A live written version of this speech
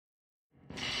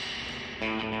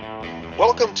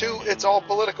Welcome to It's All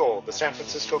Political, the San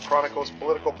Francisco Chronicle's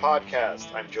political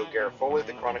podcast. I'm Joe Garofoli,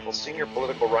 the Chronicle's senior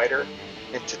political writer,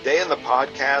 and today in the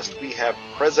podcast we have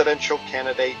presidential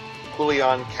candidate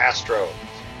Julian Castro.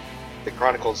 The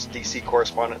Chronicle's DC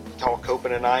correspondent Tal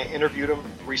Kopin and I interviewed him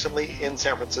recently in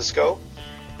San Francisco,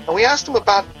 and we asked him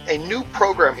about a new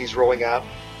program he's rolling out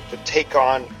to take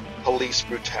on police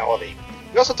brutality.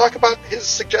 We also talk about his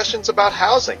suggestions about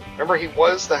housing. Remember, he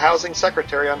was the housing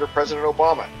secretary under President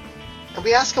Obama. And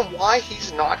we ask him why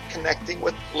he's not connecting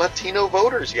with Latino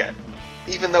voters yet,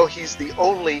 even though he's the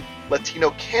only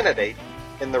Latino candidate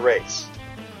in the race.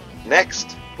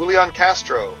 Next, Julian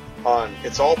Castro on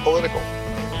It's All Political.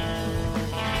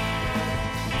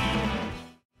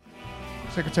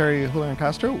 Secretary Julian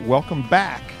Castro, welcome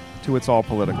back to It's All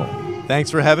Political. Thanks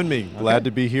for having me. Glad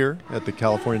to be here at the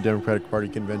California Democratic Party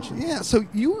convention. Yeah, so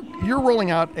you're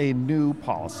rolling out a new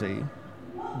policy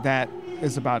that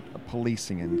is about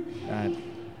policing, and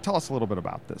tell us a little bit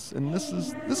about this. And this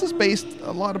is based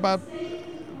a lot about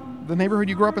the neighborhood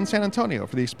you grew up in, San Antonio,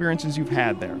 for the experiences you've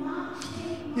had there.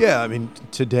 Yeah, I mean,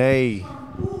 today,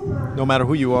 no matter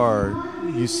who you are,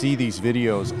 you see these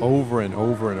videos over and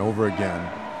over and over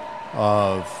again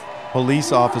of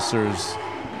police officers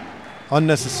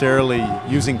unnecessarily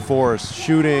using force,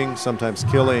 shooting, sometimes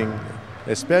killing,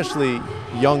 especially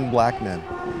young black men.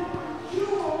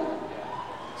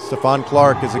 Stephon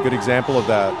Clark is a good example of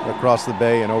that across the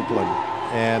bay in Oakland.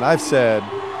 And I've said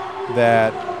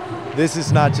that this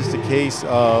is not just a case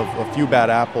of a few bad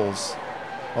apples,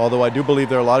 although I do believe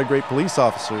there are a lot of great police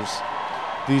officers.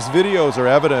 These videos are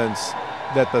evidence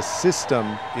that the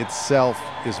system itself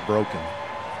is broken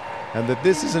and that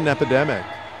this is an epidemic.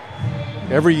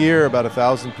 Every year, about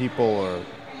 1,000 people are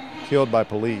killed by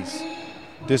police,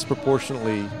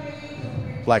 disproportionately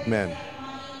black men.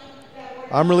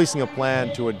 I'm releasing a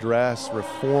plan to address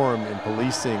reform in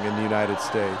policing in the United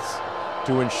States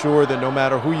to ensure that no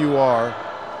matter who you are,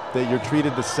 that you're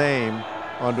treated the same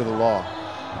under the law.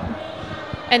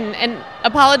 And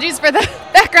apologies for the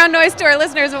background noise to our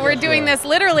listeners, but we're doing this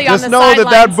literally Just on the know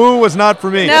sidelines. that boo was not for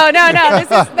me. No.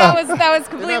 That was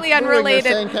completely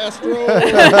unrelated.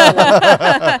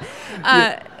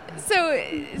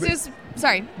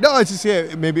 Sorry. No, it's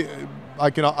just maybe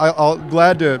I'll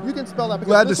glad to. You can spell that.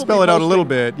 Glad to spell it out a little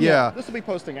bit. Yeah. This will be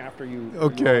posting after you.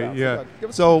 Okay. Yeah.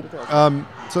 So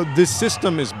this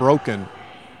system is broken.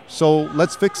 So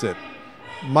let's fix it.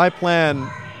 My plan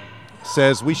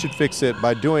says we should fix it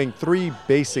by doing three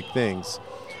basic things.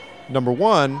 Number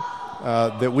one,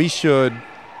 that we should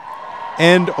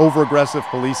end over-aggressive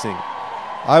policing.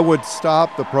 I would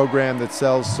stop the program that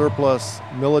sells surplus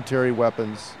military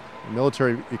weapons,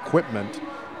 military equipment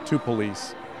to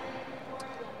police,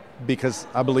 because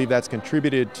I believe that's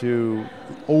contributed to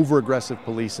over-aggressive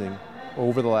policing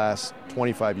over the last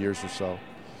 25 years or so.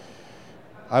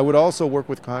 I would also work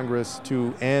with Congress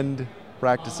to end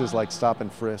practices like stop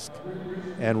and frisk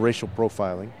and racial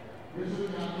profiling.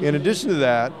 In addition to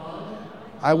that,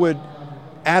 I would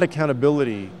add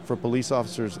accountability for police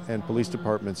officers and police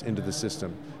departments into the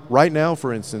system. Right now,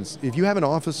 for instance, if you have an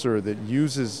officer that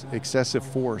uses excessive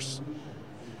force,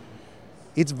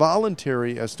 it's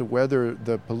voluntary as to whether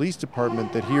the police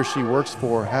department that he or she works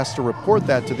for has to report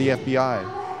that to the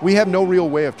FBI. We have no real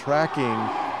way of tracking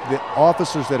the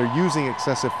officers that are using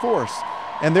excessive force.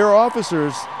 And there are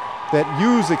officers that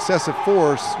use excessive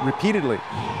force repeatedly.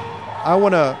 I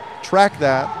want to track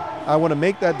that. I want to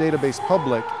make that database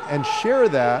public and share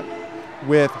that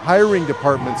with hiring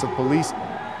departments of police,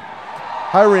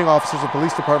 hiring officers of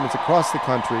police departments across the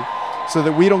country, so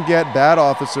that we don't get bad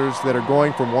officers that are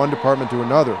going from one department to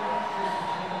another.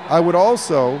 I would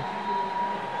also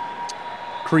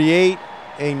create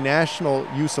a national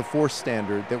use of force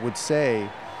standard that would say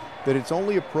that it's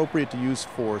only appropriate to use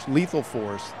force, lethal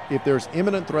force, if there's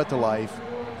imminent threat to life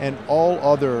and all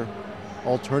other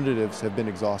alternatives have been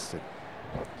exhausted.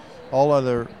 All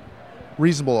other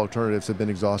reasonable alternatives have been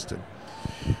exhausted.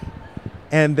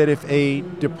 And that if a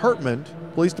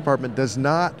police department does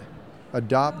not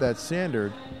adopt that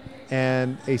standard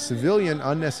and a civilian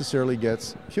unnecessarily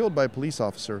gets killed by a police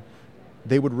officer,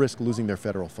 they would risk losing their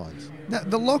federal funds. Now,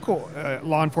 the local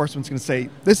law enforcement's going to say,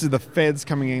 this is the feds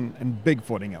coming in and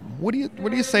bigfooting them. What do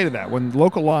you say to that when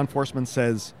local law enforcement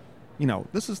says,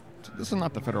 this is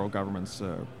not the federal government's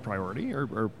priority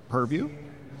or purview?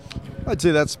 I'd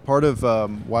say that's part of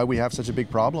why we have such a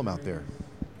big problem out there,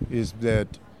 is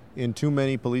that in too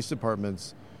many police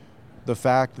departments, the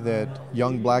fact that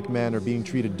young black men are being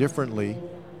treated differently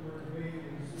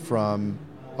from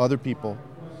other people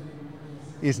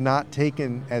is not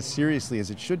taken as seriously as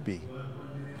it should be.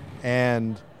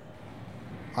 And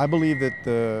I believe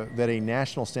that a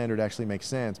national standard actually makes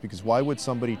sense, because why would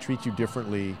somebody treat you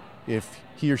differently if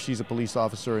he or she's a police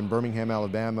officer in Birmingham,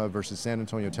 Alabama versus San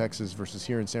Antonio, Texas versus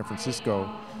here in San Francisco?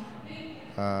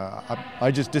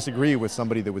 I just disagree with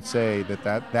somebody that would say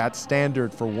that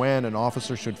standard for when an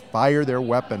officer should fire their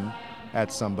weapon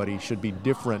at somebody should be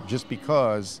different just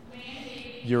because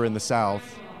you're in the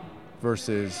South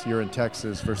versus you're in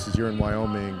Texas versus you're in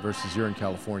Wyoming versus you're in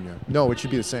California. No, it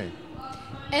should be the same.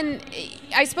 And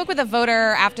I spoke with a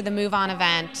voter after the Move On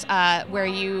event where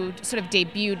you sort of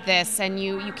debuted this, and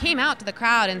you came out to the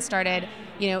crowd and started,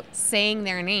 saying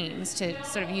their names, to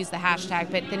sort of use the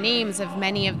hashtag, but the names of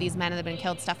many of these men that have been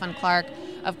killed: Stephon Clark,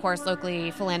 of course,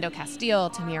 locally, Philando Castile,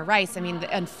 Tamir Rice. I mean,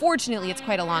 unfortunately, it's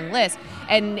quite a long list.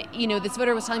 And, this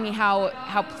voter was telling me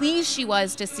how pleased she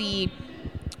was to see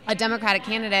a Democratic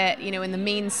candidate, in the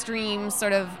mainstream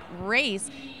sort of race,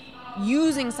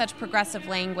 using such progressive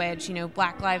language.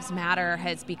 Black Lives Matter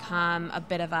has become a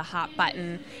bit of a hot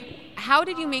button. How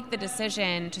did you make the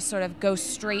decision to sort of go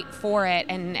straight for it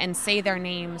and say their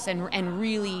names and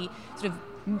really sort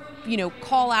of,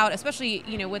 call out, especially,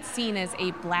 what's seen as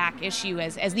a black issue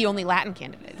as the only Latino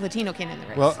candidate in the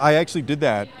race? Well, I actually did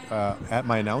that at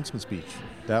my announcement speech.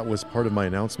 That was part of my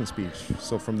announcement speech.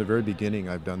 So from the very beginning,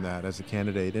 I've done that as a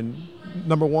candidate. And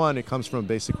number one, it comes from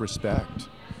basic respect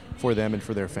for them and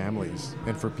for their families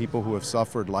and for people who have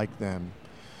suffered like them,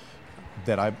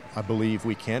 that I believe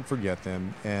we can't forget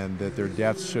them, and that their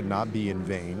deaths should not be in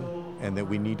vain, and that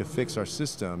we need to fix our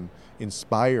system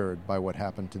inspired by what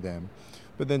happened to them.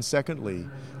 But then secondly,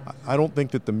 I don't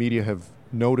think that the media have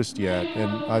noticed yet,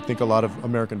 and I think a lot of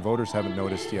American voters haven't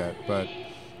noticed yet, but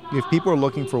if people are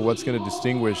looking for what's going to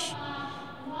distinguish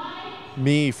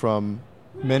me from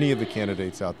many of the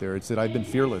candidates out there, it's that I've been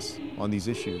fearless on these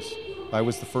issues. I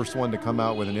was the first one to come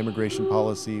out with an immigration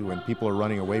policy when people are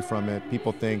running away from it.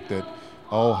 People think that,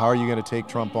 how are you going to take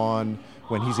Trump on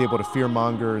when he's able to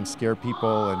fearmonger and scare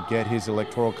people and get his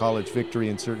electoral college victory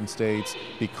in certain states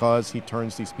because he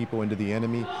turns these people into the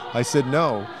enemy? I said,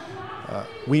 no.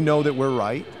 We know that we're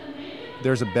right.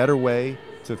 There's a better way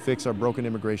to fix our broken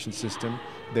immigration system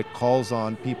that calls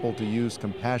on people to use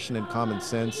compassion and common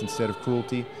sense instead of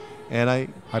cruelty. And I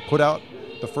put out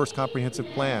the first comprehensive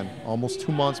plan almost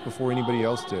 2 months before anybody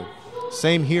else did.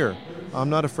 Same here. I'm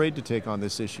not afraid to take on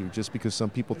this issue just because some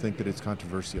people think that it's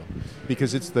controversial,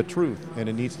 because it's the truth and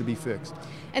it needs to be fixed.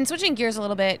 And switching gears a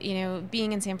little bit,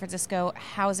 being in San Francisco,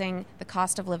 housing, the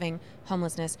cost of living,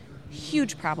 homelessness,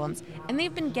 huge problems, and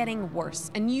they've been getting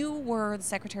worse. And you were the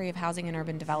Secretary of Housing and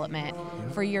Urban Development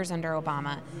for years under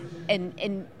Obama,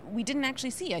 and we didn't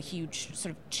actually see a huge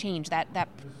sort of change. That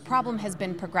problem has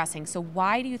been progressing. So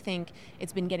why do you think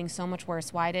it's been getting so much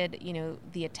worse? Why did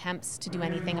the attempts to do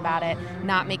anything about it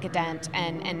not make a dent?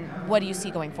 And what do you see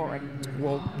going forward?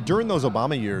 Well, during those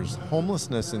Obama years,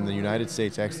 homelessness in the United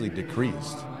States actually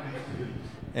decreased.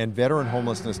 And veteran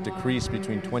homelessness decreased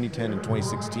between 2010 and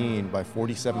 2016 by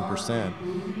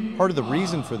 47%. Part of the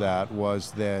reason for that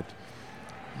was that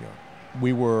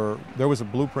there was a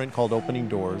blueprint called Opening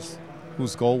Doors,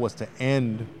 whose goal was to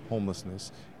end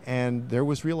homelessness. And there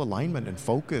was real alignment and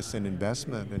focus and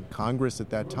investment. And Congress at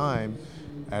that time,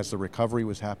 as the recovery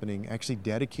was happening, actually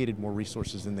dedicated more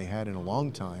resources than they had in a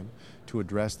long time to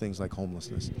address things like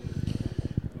homelessness.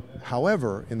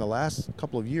 However, in the last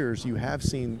couple of years, you have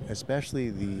seen especially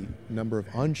the number of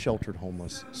unsheltered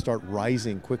homeless start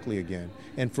rising quickly again.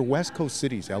 And for West Coast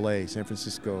cities, LA, San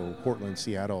Francisco, Portland,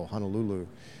 Seattle, Honolulu,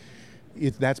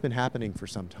 that's been happening for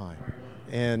some time.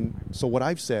 And so what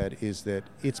I've said is that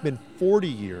it's been 40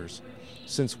 years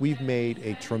since we've made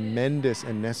a tremendous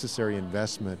and necessary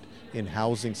investment in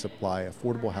housing supply,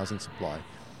 affordable housing supply.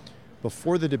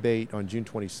 Before the debate on June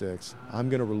 26th, I'm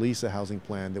going to release a housing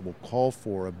plan that will call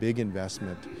for a big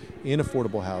investment in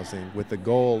affordable housing with the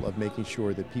goal of making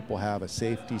sure that people have a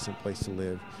safe, decent place to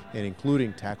live, and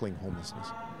including tackling homelessness.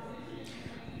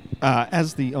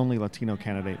 As the only Latino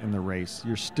candidate in the race,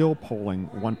 you're still polling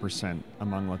 1%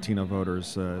 among Latino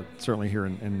voters, certainly here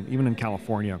and even in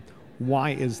California.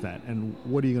 Why is that, and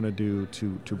what are you going to do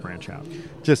to branch out?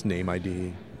 Just name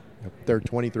ID. There are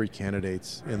 23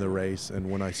 candidates in the race, and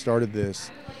when I started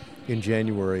this in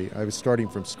January, I was starting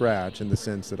from scratch in the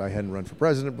sense that I hadn't run for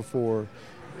president before,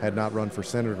 had not run for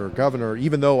senator or governor,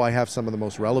 even though I have some of the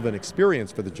most relevant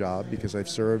experience for the job because I've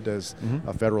served as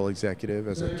a federal executive,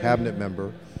 as a cabinet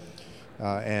member,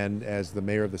 and as the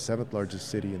mayor of the 7th largest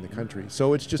city in the country.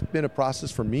 So it's just been a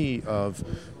process for me of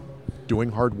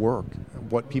doing hard work.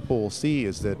 What people will see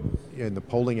is that in the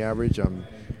polling average, I'm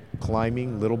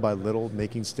climbing little by little,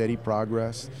 making steady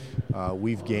progress.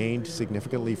 We've gained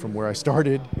significantly from where I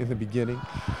started in the beginning.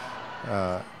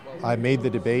 I made the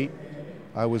debate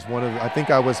I think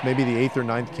I was maybe the 8th or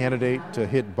 9th candidate to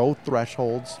hit both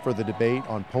thresholds for the debate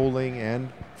on polling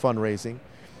and fundraising.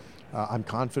 I'm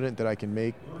confident that I can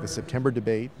make the September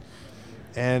debate.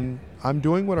 And I'm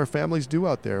doing what our families do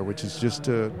out there, which is just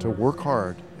to work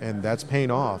hard, and that's paying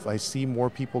off. I see more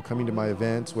people coming to my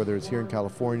events, whether it's here in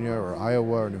California or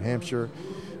Iowa or New Hampshire.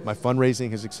 My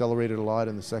fundraising has accelerated a lot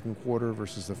in the second quarter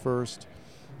versus the first,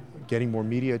 getting more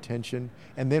media attention.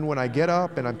 And then when I get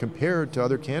up and I'm compared to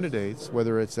other candidates,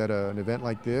 whether it's at an event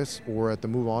like this or at the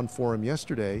Move On Forum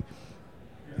yesterday,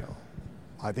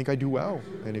 I think I do well.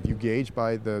 And if you gauge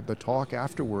by the talk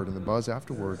afterward and the buzz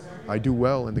afterward, I do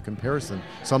well in the comparison.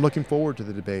 So I'm looking forward to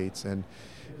the debates. And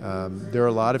there are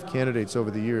a lot of candidates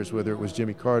over the years, whether it was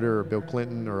Jimmy Carter or Bill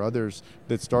Clinton or others,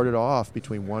 that started off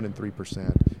between 1% and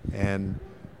 3%. And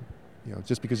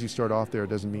just because you start off there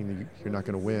doesn't mean that you're not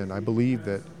going to win. I believe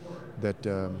that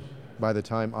by the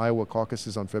time Iowa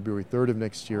caucuses on February 3rd of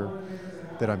next year,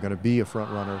 that I'm going to be a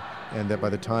front runner, and that by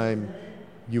the time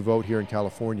you vote here in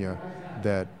California,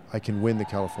 that I can win the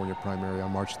California primary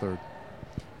on March 3rd.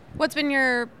 What's been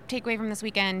your takeaway from this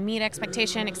weekend? Meet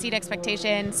expectation, exceed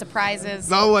expectation, surprises?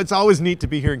 No, it's always neat to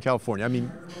be here in California. I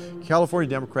mean, California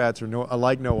Democrats are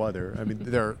like no other. I mean,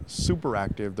 they're super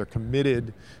active. They're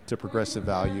committed to progressive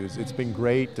values. It's been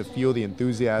great to feel the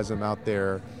enthusiasm out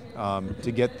there,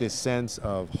 to get this sense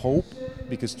of hope,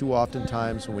 because too often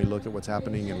times when we look at what's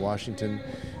happening in Washington,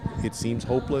 it seems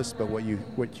hopeless, but what you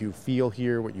feel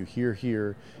here, what you hear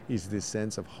here, is this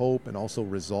sense of hope and also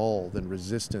resolve and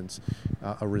resistance,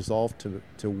 a resolve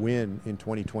to win in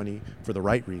 2020 for the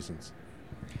right reasons.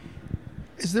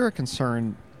 Is there a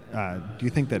concern, do you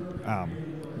think that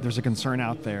there's a concern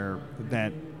out there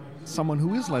that someone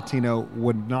who is Latino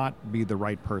would not be the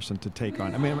right person to take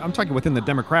on? I mean, I'm talking within the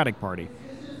Democratic Party,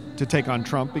 to take on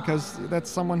Trump, because that's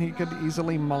someone he could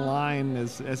easily malign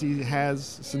as he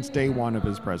has since day one of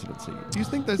his presidency. Do you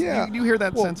think do you hear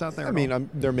that sense out there? I mean,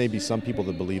 there may be some people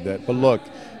that believe that, but look,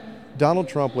 Donald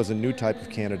Trump was a new type of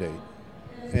candidate,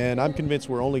 and I'm convinced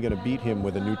we're only going to beat him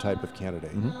with a new type of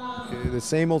candidate. Mm-hmm. The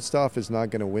same old stuff is not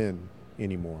going to win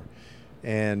anymore.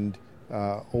 And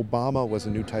Obama was a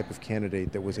new type of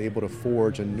candidate that was able to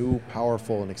forge a new,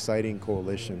 powerful, and exciting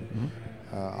coalition. Mm-hmm.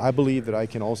 I believe that I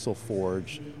can also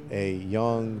forge a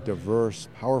young, diverse,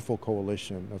 powerful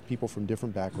coalition of people from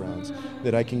different backgrounds,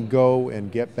 that I can go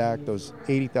and get back those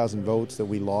 80,000 votes that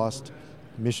we lost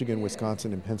Michigan,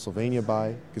 Wisconsin, and Pennsylvania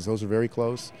by, because those are very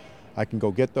close. I can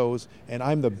go get those, and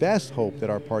I'm the best hope that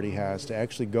our party has to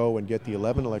actually go and get the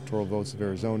 11 electoral votes of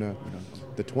Arizona,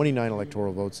 the 29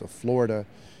 electoral votes of Florida,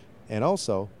 and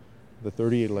also the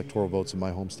 38 electoral votes of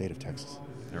my home state of Texas.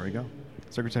 There we go.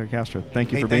 Secretary Castro,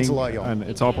 thank you for being. Thanks a lot, y'all. And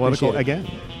It's All Political again.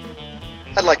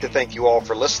 I'd like to thank you all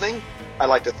for listening. I'd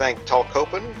like to thank Tal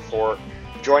Koppen for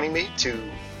joining me to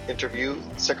interview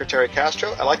Secretary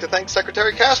Castro. I'd like to thank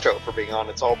Secretary Castro for being on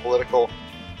It's All Political.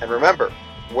 And remember,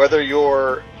 whether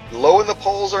you're low in the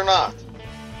polls or not,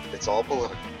 it's all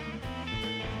political.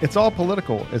 It's All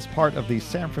Political is part of the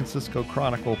San Francisco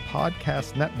Chronicle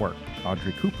podcast network.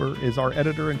 Audrey Cooper is our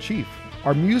editor-in-chief.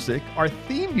 Our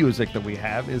theme music that we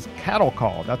have is Cattle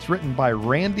Call. That's written by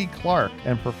Randy Clark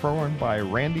and performed by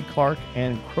Randy Clark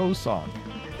and Crow Song.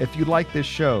 If you like this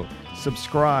show,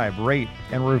 subscribe, rate,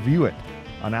 and review it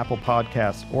on Apple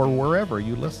Podcasts or wherever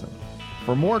you listen.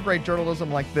 For more great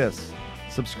journalism like this,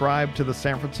 subscribe to the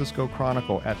San Francisco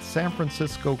Chronicle at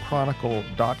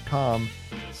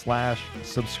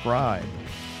sanfranciscochronicle.com/subscribe.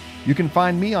 You can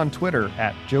find me on Twitter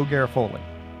at Joe Garofoli.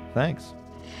 Thanks.